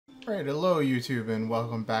Alright, hello YouTube and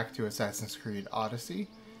welcome back to Assassin's Creed Odyssey.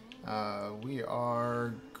 We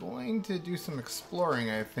are going to do some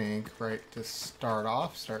exploring, I think, right to start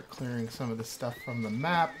off. Start clearing some of the stuff from the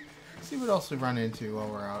map. See what else we run into while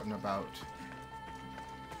we're out and about.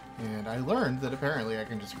 And I learned that apparently I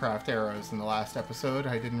can just craft arrows in the last episode.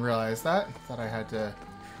 I didn't realize that. Thought I had to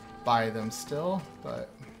buy them still,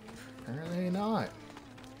 but apparently not.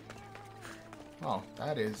 Well,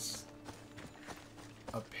 that is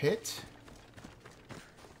a pit?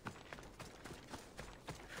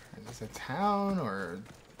 Is this a town or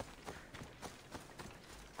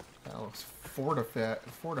that looks fortified?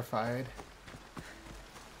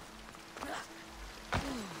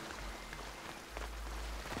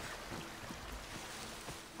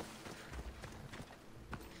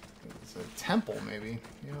 It's a temple, maybe.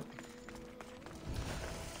 Yep.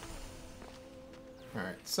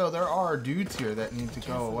 Alright, so there are dudes here that need to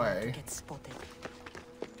go away. Get spotted.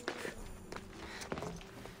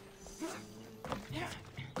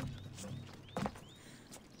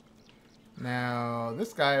 Now,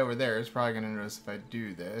 this guy over there is probably going to notice if I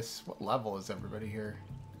do this. What level is everybody here?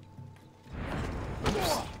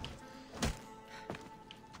 Oops.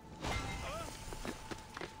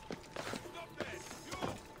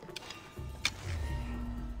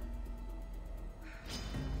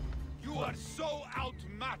 You are so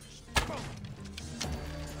outmatched.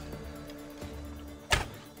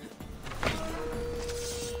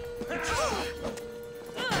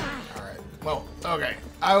 Alright, well, okay.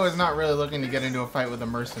 I was not really looking to get into a fight with a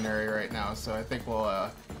mercenary right now, so I think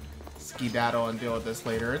we'll skedaddle and deal with this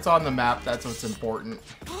later. It's on the map, that's what's important.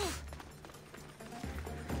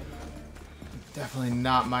 Definitely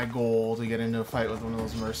not my goal to get into a fight with one of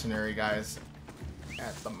those mercenary guys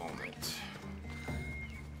at the moment.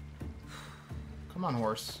 Come on,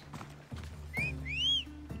 horse.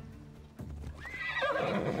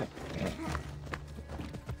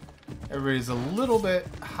 Everybody's a little bit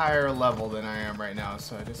higher level than I am right now,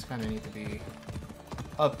 so I just kind of need to be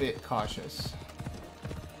a bit cautious.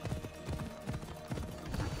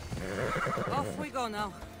 Off we go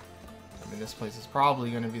now. I mean, this place is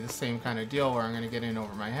probably going to be the same kind of deal where I'm going to get in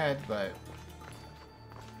over my head, but...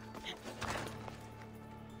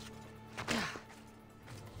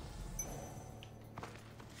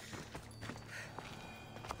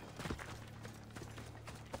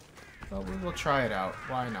 well, we will try it out.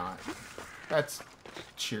 Why not? That's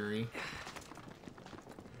cheery.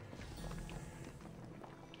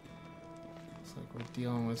 Looks like we're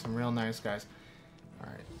dealing with some real nice guys.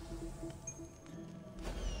 Alright.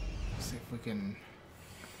 Let's see if we can...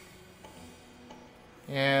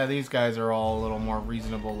 yeah, these guys are all a little more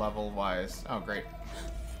reasonable level-wise. Oh, great.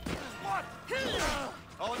 What?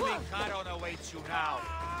 Only Charon awaits you now.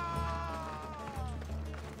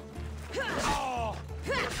 Oh.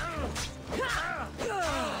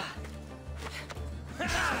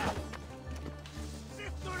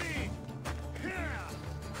 Victory!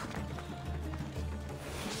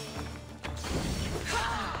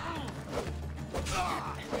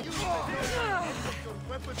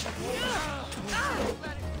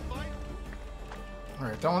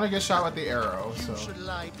 Alright, don't want to get shot with the arrow, so... You should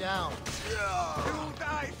lie down. You'll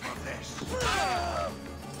die from this.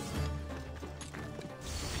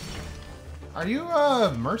 Are you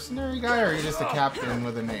a mercenary guy, or are you just a captain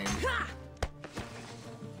with a name?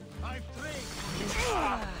 I'm trained.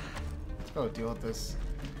 Let's go deal with this.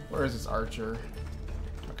 Where is this archer?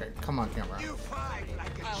 Okay, come on, camera. You fight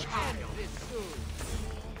like a child.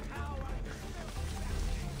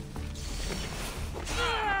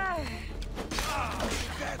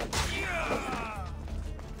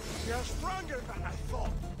 You're stronger than I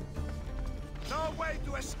thought. No way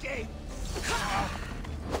to escape.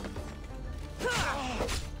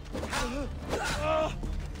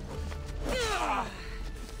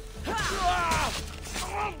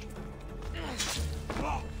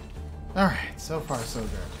 Alright, so far so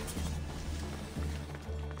good.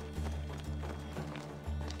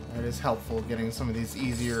 That is helpful, getting some of these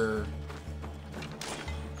easier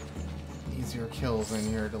kills in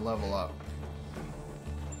here to level up.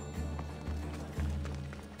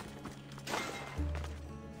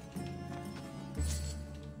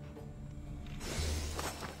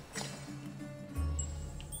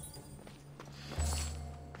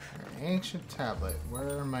 Ancient tablet.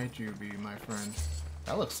 Where might you be, my friend?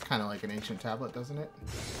 That looks kind of like an ancient tablet, doesn't it?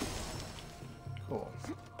 Cool.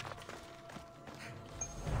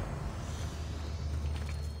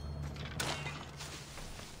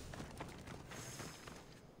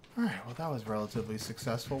 Alright, well that was relatively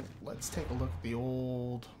successful. Let's take a look at the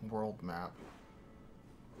old world map.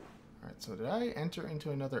 Alright, so did I enter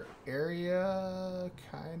into another area?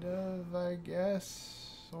 Kinda.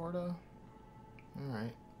 guess. Sorta.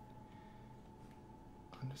 Alright.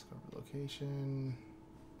 Undiscovered location.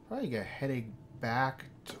 Probably get heading back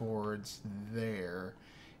towards there.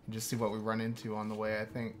 And just see what we run into on the way, I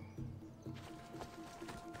think.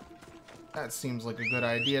 That seems like a good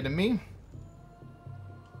idea to me.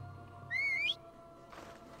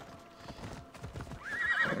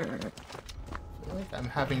 I feel like I'm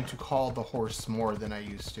having to call the horse more than I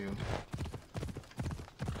used to.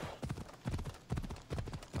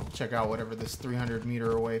 I'll check out whatever this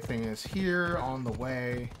 300-meter away thing is here on the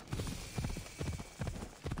way.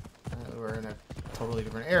 We're in a totally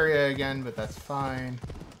different area again, but that's fine.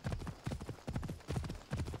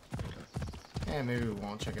 And maybe we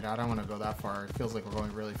won't check it out. I don't want to go that far. It feels like we're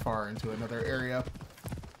going really far into another area.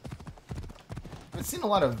 I've seen a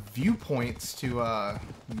lot of viewpoints to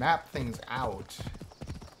map things out.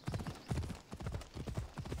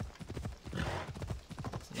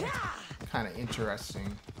 So kind of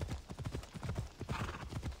interesting.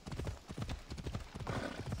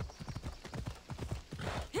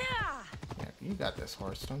 Yeah, you got this,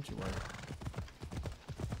 horse. Don't you worry.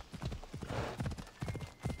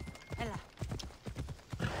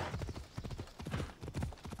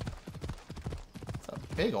 It's a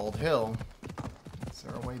big old hill. Is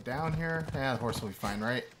there a way down here? Yeah, the horse will be fine,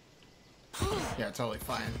 right? Yeah, totally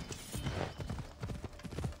fine.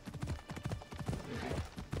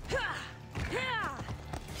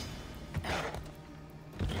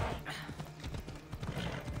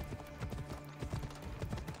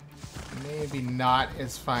 Maybe not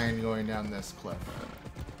as fine going down this cliff.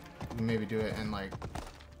 We can maybe do it in like,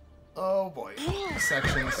 oh boy,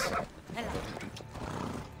 sections.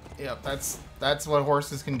 Yep, that's what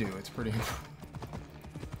horses can do. It's pretty.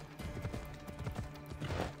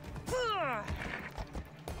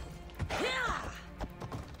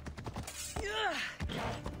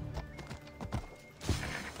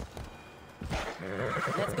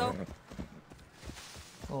 Let's go.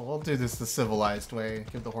 Well, we'll do this the civilized way.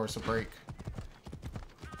 Give the horse a break.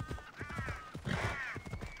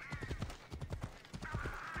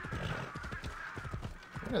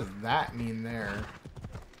 What does that mean there?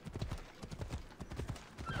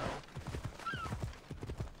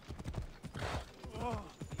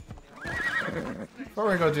 Before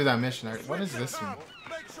we go do that mission, what is this one?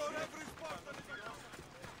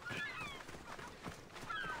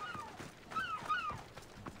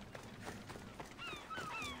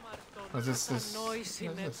 What's this? What is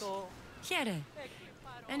this? Here.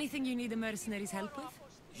 Anything you need the mercenaries' help with?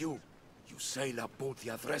 You sail aboard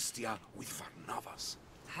the Adrestia with Varnavas.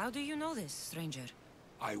 How do you know this, stranger?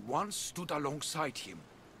 I once stood alongside him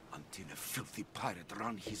until a filthy pirate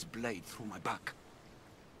ran his blade through my back.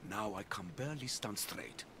 Now I can barely stand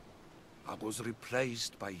straight. I was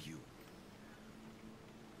replaced by you.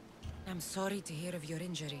 I'm sorry to hear of your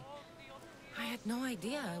injury. I had no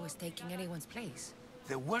idea I was taking anyone's place.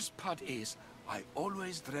 The worst part is, I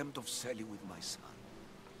always dreamt of sailing with my son.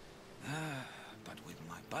 But with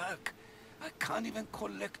my back, I can't even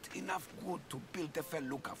collect enough wood to build a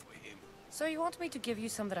felucca for him. So you want me to give you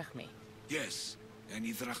some drachmi? Yes,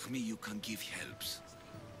 any drachmi you can give helps.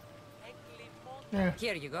 Yeah.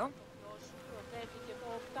 Here you go.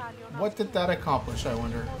 What did that accomplish, I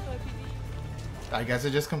wonder? I guess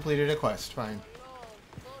it just completed a quest. Fine.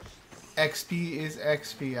 XP is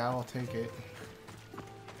XP. I will take it.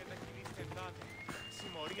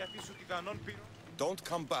 Don't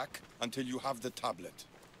come back until you have the tablet.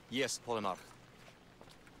 Yes, Polinar.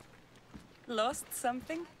 Lost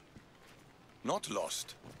something? Not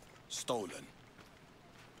lost. Stolen.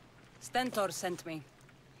 Stentor sent me.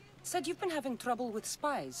 Said you've been having trouble with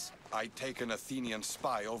spies. I take an Athenian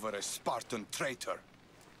spy over a Spartan traitor.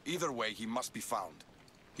 Either way, he must be found.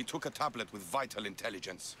 He took a tablet with vital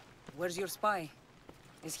intelligence. Where's your spy?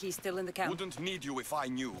 Is he still in the camp? Wouldn't need you if I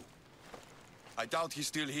knew. I doubt he's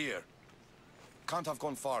still here. Can't have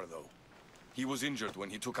gone far, though. He was injured when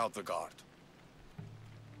he took out the guard.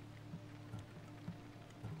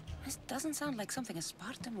 This doesn't sound like something a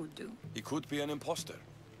Spartan would do. He could be an imposter.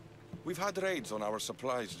 We've had raids on our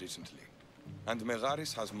supplies recently. And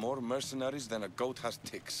Megaris has more mercenaries than a goat has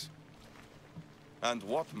ticks. And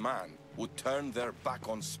what man would turn their back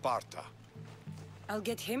on Sparta? I'll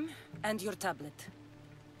get him and your tablet.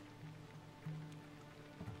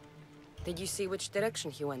 Did you see which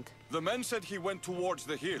direction he went? The men said he went towards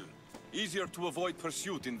the hill. Easier to avoid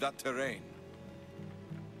pursuit in that terrain.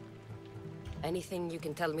 Anything you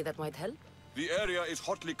can tell me that might help? The area is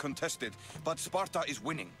hotly contested, but Sparta is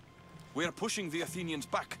winning. We're pushing the Athenians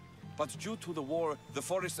back, but due to the war, the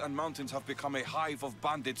forests and mountains have become a hive of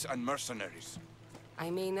bandits and mercenaries. I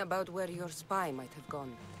mean about where your spy might have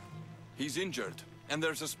gone. He's injured, and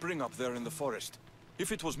there's a spring up there in the forest.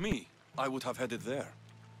 If it was me, I would have headed there.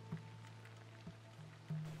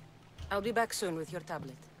 I'll be back soon with your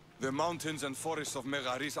tablet. The mountains and forests of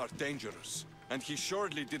Megaris are dangerous, and he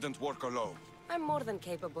surely didn't work alone. I'm more than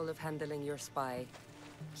capable of handling your spy.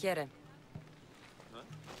 Here.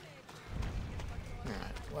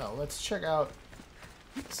 Alright, well, let's check out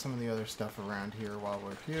some of the other stuff around here while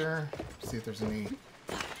we're here. See if there's any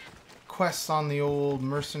quests on the old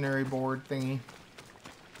mercenary board thingy.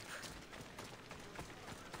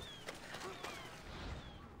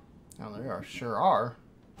 Oh, there are. Sure are.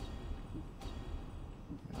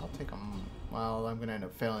 I'll take them. Well, I'm going to end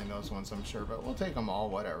up failing those ones, I'm sure, but we'll take them all,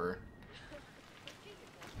 whatever.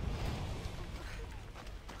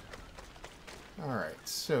 Alright,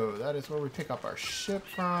 so that is where we pick up our ship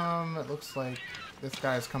from. It looks like this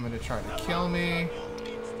guy's coming to try to kill me.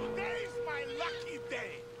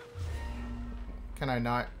 Can I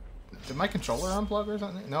not... Did my controller unplug or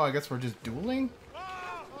something? No, I guess we're just dueling?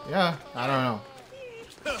 Yeah, I don't know.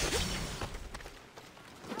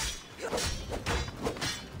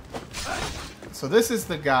 So this is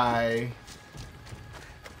the guy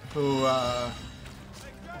who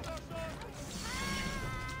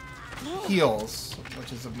heals,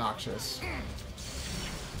 which is obnoxious.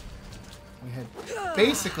 We had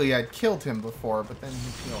basically I'd killed him before, but then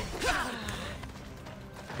he healed.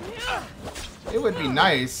 It would be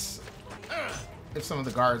nice if some of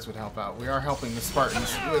the guards would help out. We are helping the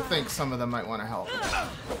Spartans. You would think some of them might want to help.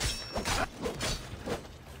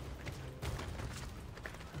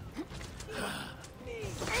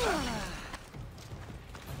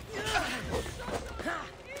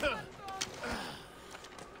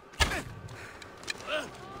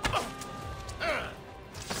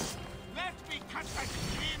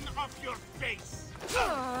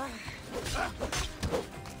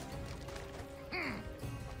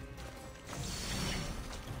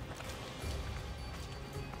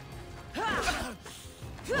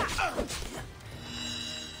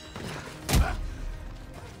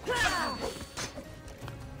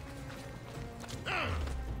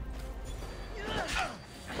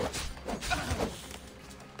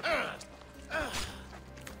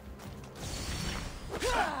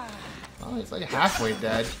 Oh, he's like halfway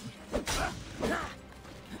dead.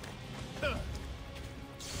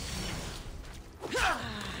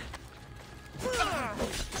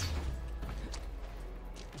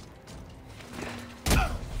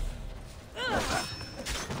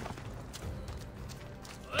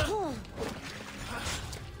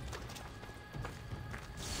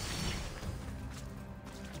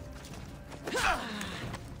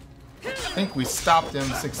 I think we stopped him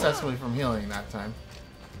successfully from healing that time.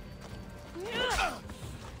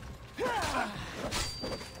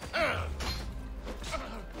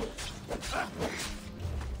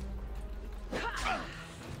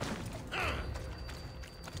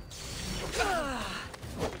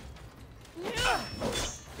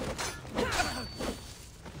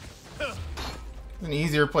 An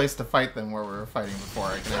easier place to fight than where we were fighting before.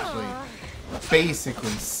 I can actually basically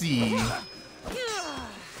see,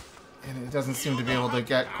 and it doesn't seem to be able to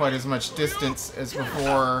get quite as much distance as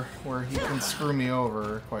before, where he can screw me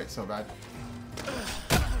over quite so bad.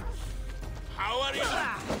 How are you?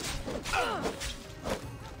 I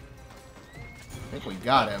think we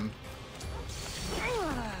got him.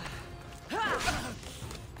 The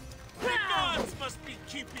gods must be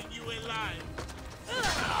keeping you alive.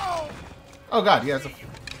 Oh god, he has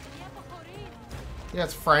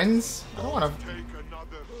friends? I don't want to... Take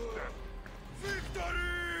another step.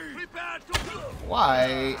 Victory! Prepare to...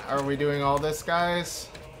 Why are we doing all this, guys?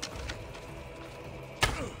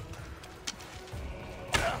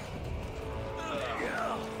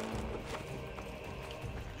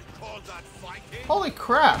 Holy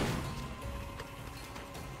crap!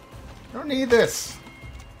 I don't need this.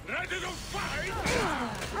 Ready to fight?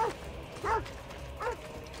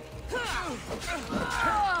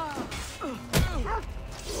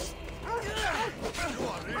 You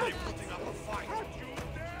are really putting up a fight.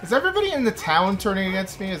 Is everybody in the town turning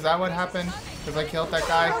against me? Is that what happened? Because I killed that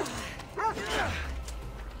guy? Can't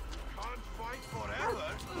fight forever.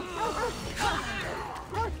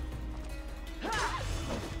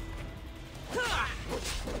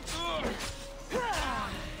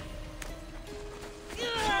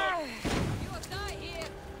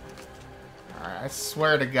 Alright, I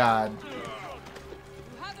swear to God.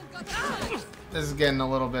 This is getting a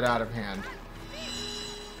little bit out of hand.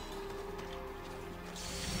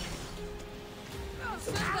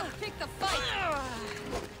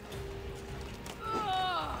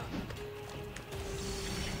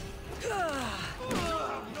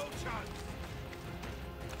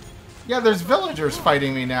 Yeah, there's villagers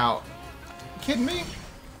fighting me now. You kidding me?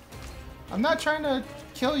 I'm not trying to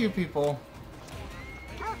kill you people.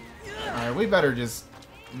 Alright, we better just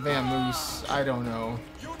vamoose. I don't know.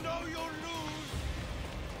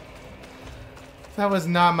 That was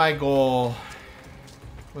not my goal.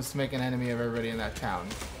 Was to make an enemy of everybody in that town.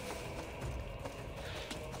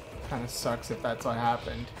 Kind of sucks if that's what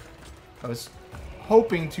happened. I was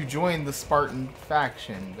hoping to join the Spartan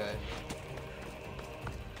faction, but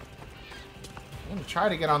I'm gonna try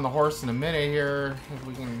to get on the horse in a minute here if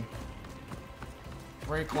we can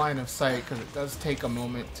break line of sight, because it does take a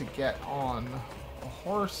moment to get on a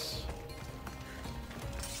horse.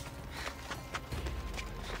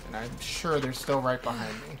 And I'm sure they're still right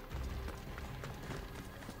behind me.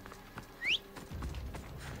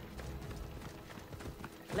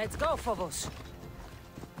 Let's go, Phobos.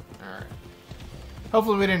 Alright.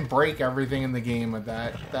 Hopefully we didn't break everything in the game with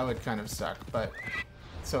that. That would kind of suck. But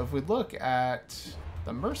so if we look at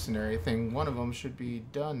the mercenary thing, one of them should be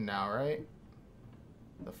done now, right?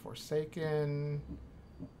 The Forsaken.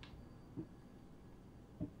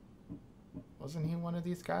 Wasn't he one of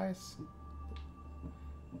these guys?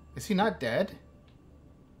 Is he not dead?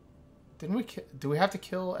 Didn't we? Do we have to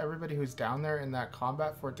kill everybody who's down there in that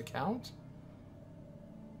combat for it to count?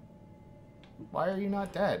 Why are you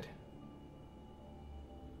not dead?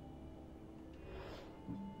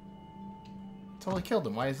 Totally killed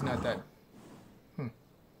him. Why is he not dead?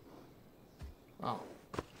 Well,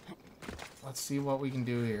 let's see what we can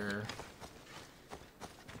do here.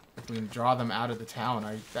 If we can draw them out of the town,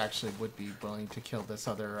 I actually would be willing to kill this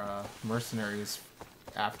other mercenary who's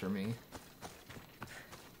after me.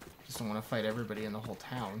 Just don't want to fight everybody in the whole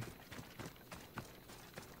town.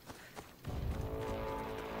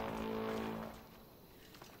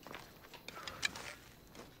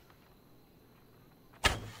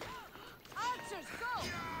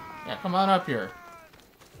 Yeah, come on up here.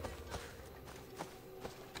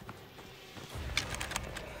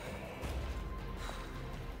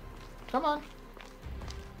 Come on.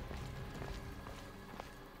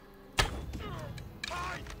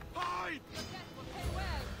 Hide! Hide!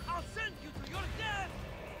 I'll send you to your death!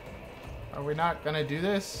 Are we not gonna do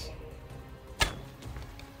this?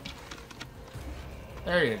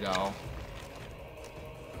 There you go.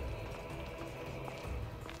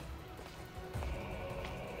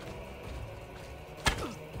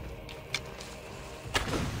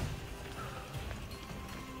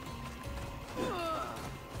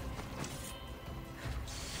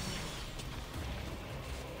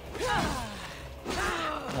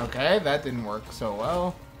 Okay, that didn't work so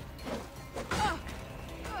well.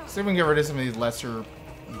 See if we can get rid of some of these lesser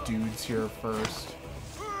dudes here first.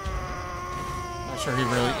 Not sure he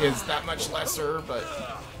really is that much lesser, but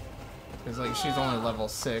because like she's only level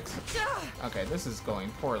 6. Okay, this is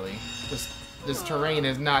going poorly. This terrain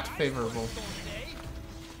is not favorable.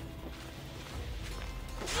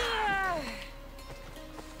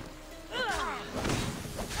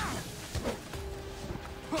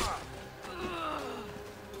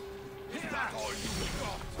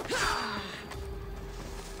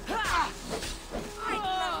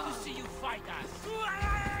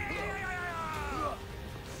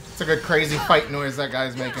 It's a good crazy fight noise that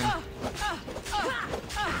guy's making.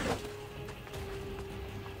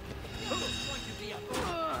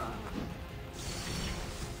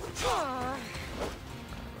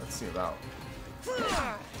 Let's see about.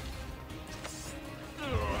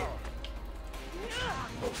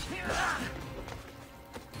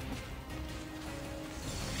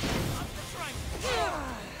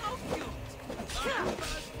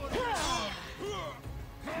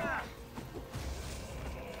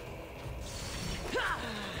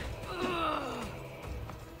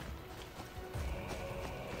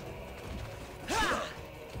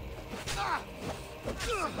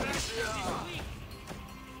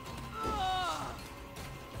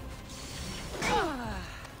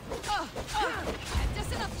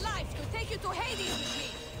 Just enough life to take you to Hades with me.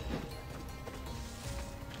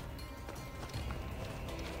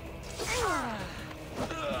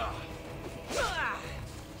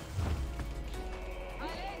 I'll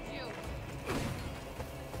end you.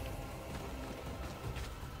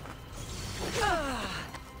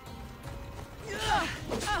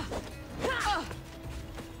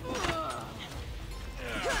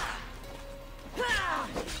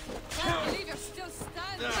 Can't believe you're still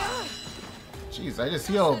standing. Jeez, I just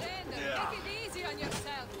healed. Take it easy on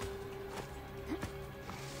yourself.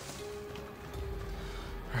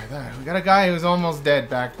 Alright, we got a guy who's almost dead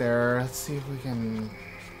back there. Let's see if we can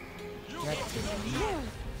get to him.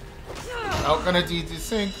 Oh, gonna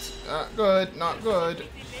desynced. Not good, not good.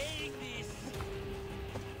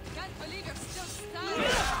 Can't believe you're still standing.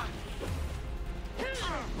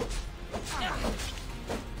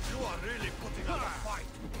 You are really putting up a fight.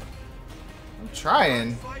 I'm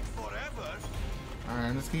trying. Fight forever.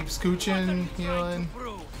 Alright, let's keep scooching, healing.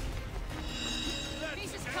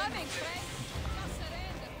 Peace is coming, friend. Just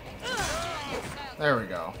surrender. There we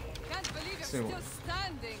go. Can't believe you're See, still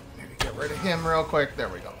standing. maybe get rid of him real quick. There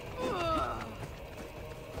we go.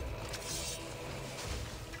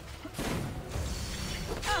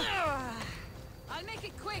 I'll make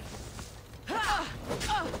it quick.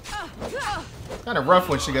 Kind of rough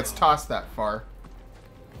when she gets tossed that far.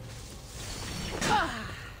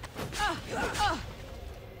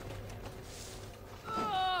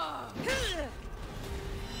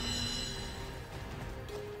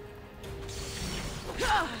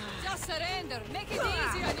 Just surrender. Make it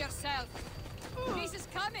easy on yourself. Peace is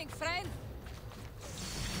coming, friend.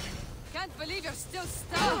 Can't believe you're still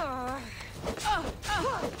stuck.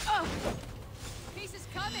 Peace is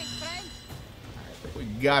coming, friend. We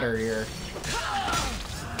got her here.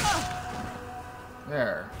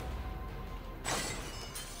 There.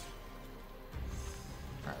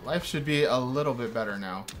 Alright, life should be a little bit better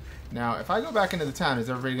now. Now, if I go back into the town, is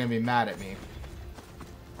everybody going to be mad at me?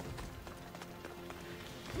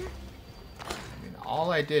 I mean,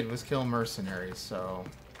 all I did was kill mercenaries, so...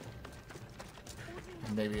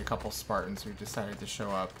 And maybe a couple Spartans who decided to show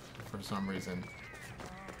up for some reason.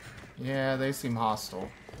 Yeah, they seem hostile.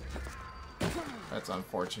 That's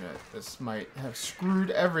unfortunate. This might have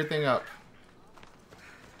screwed everything up.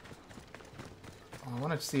 I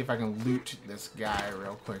want to see if I can loot this guy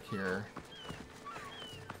real quick here.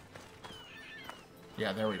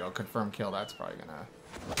 Yeah, there we go. Confirm kill. That's probably gonna...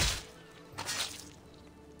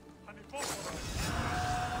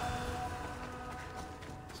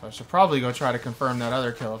 So I should probably go try to confirm that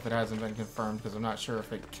other kill if it hasn't been confirmed, because I'm not sure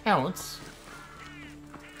if it counts.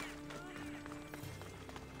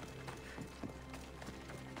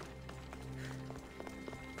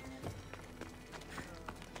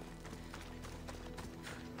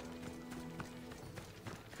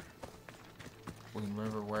 We can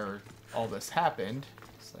remember where all this happened.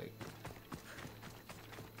 It's like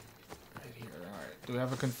right here. Alright. Do we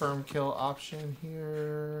have a confirmed kill option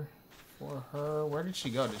here for her? Where did she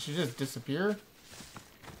go? Did she just disappear?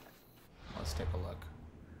 Let's take a look.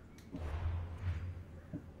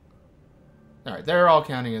 Alright, they're all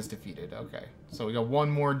counting as defeated. Okay. So we got one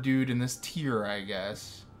more dude in this tier, I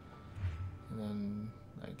guess. And then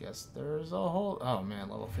I guess there's a whole... Oh man,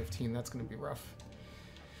 level 15. That's going to be rough.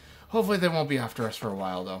 Hopefully they won't be after us for a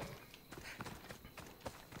while, though.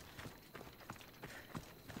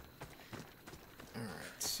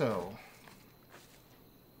 Alright, so...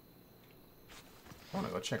 I want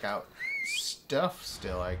to go check out stuff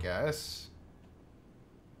still, I guess.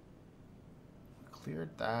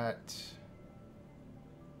 Cleared that.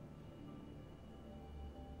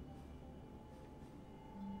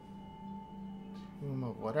 Tomb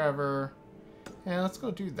of whatever. Yeah, let's go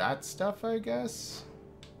do that stuff, I guess.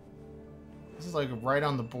 This is like right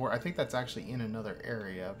on the board. I think that's actually in another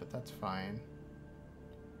area, but that's fine.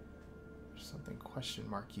 There's something question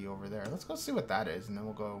marky over there. Let's go see what that is, and then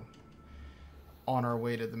we'll go on our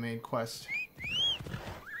way to the main quest.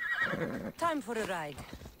 Time for a ride.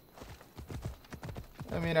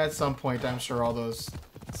 I mean, at some point, I'm sure all those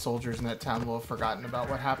soldiers in that town will have forgotten about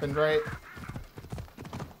what happened, right?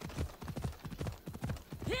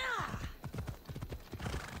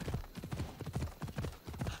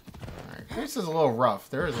 Greece is a little rough.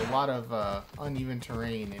 There is a lot of uneven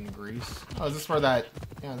terrain in Greece. Oh, is this where that...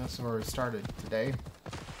 Yeah, that's where we started today.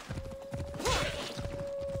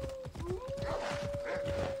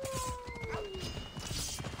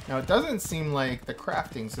 Now, it doesn't seem like the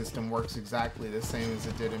crafting system works exactly the same as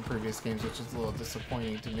it did in previous games, which is a little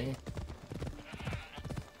disappointing to me.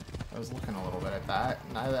 I was looking a little bit at that,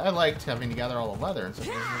 and I liked having to gather all the leather, and so it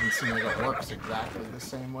doesn't seem like it works exactly the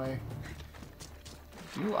same way.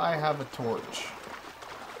 Do I have a torch?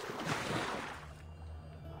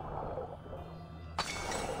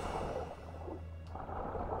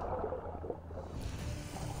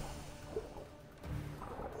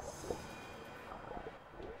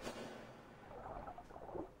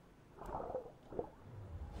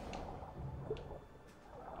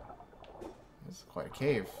 This is quite a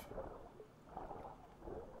cave.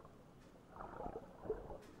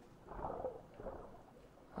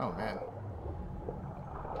 Oh man.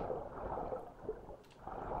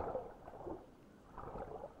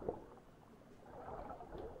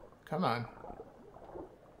 Come on.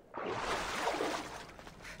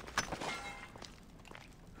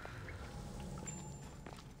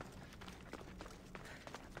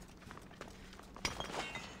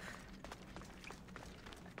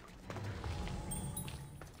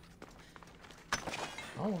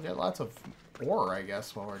 Oh, we'll get lots of ore, I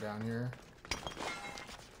guess, while we're down here.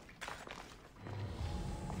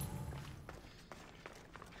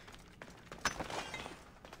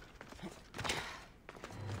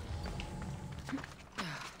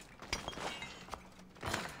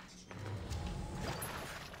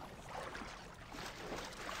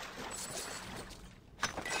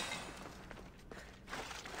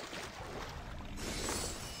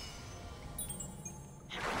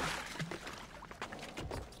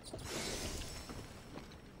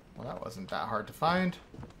 Well, that wasn't that hard to find.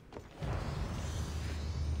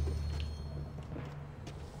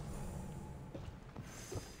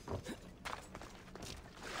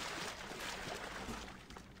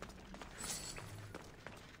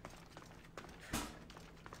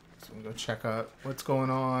 So we'll go check out what's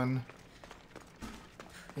going on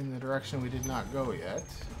in the direction we did not go yet.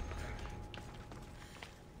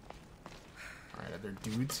 Alright, are there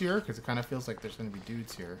dudes here? Because it kind of feels like there's going to be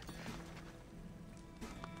dudes here.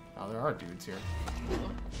 Oh, there are dudes here.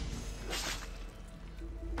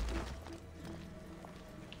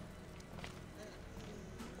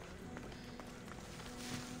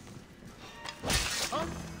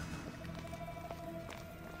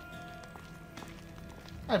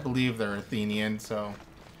 I believe they're Athenian, so...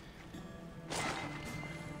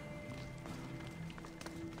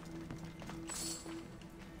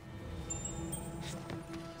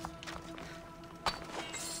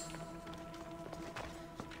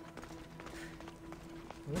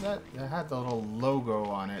 That had the little logo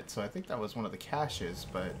on it, so I think that was one of the caches,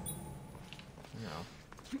 but... You know...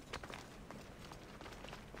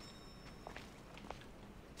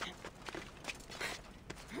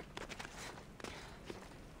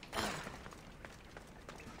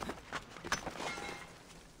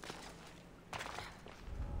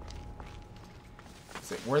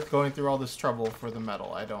 Is it worth going through all this trouble for the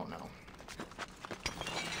metal? I don't know.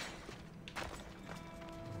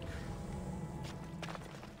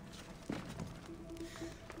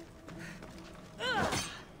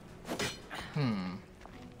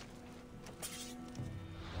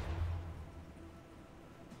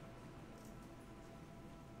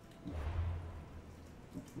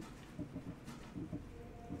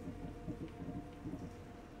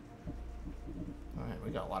 Alright,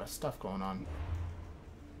 we got a lot of stuff going on.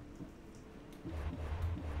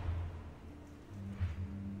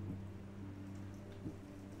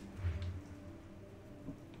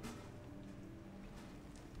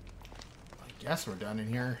 I guess we're done in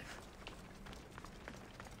here.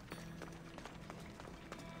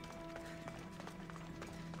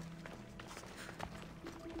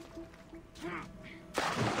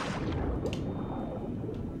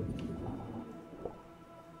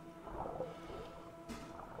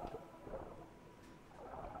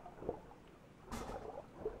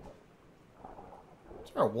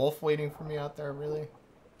 Is there a wolf waiting for me out there, really?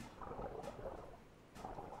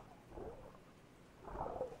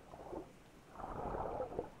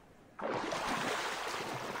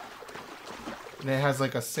 And it has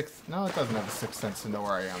like a sixth... No, it doesn't have a sixth sense to know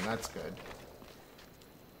where I am. That's good.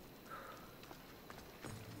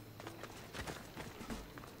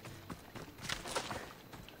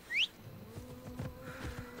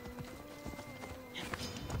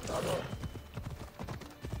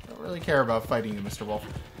 Don't really care about fighting you, Mr. Wolf.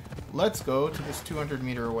 Let's go to this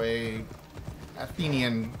 200-meter away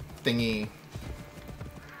Athenian thingy.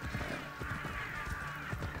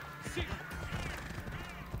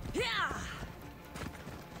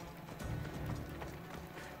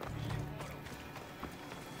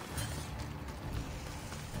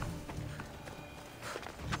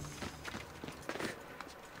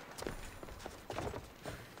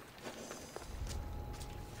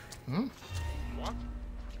 Hmm? What?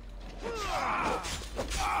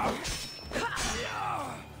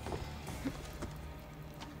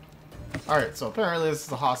 Alright, so apparently this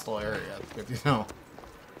is a hostile area. Good to know.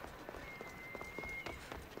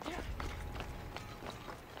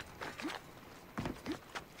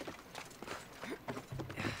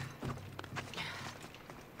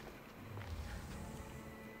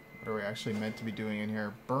 What are we actually meant to be doing in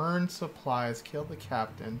here? Burn supplies, kill the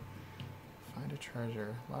captain, find a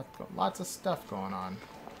treasure. Lots of stuff going on.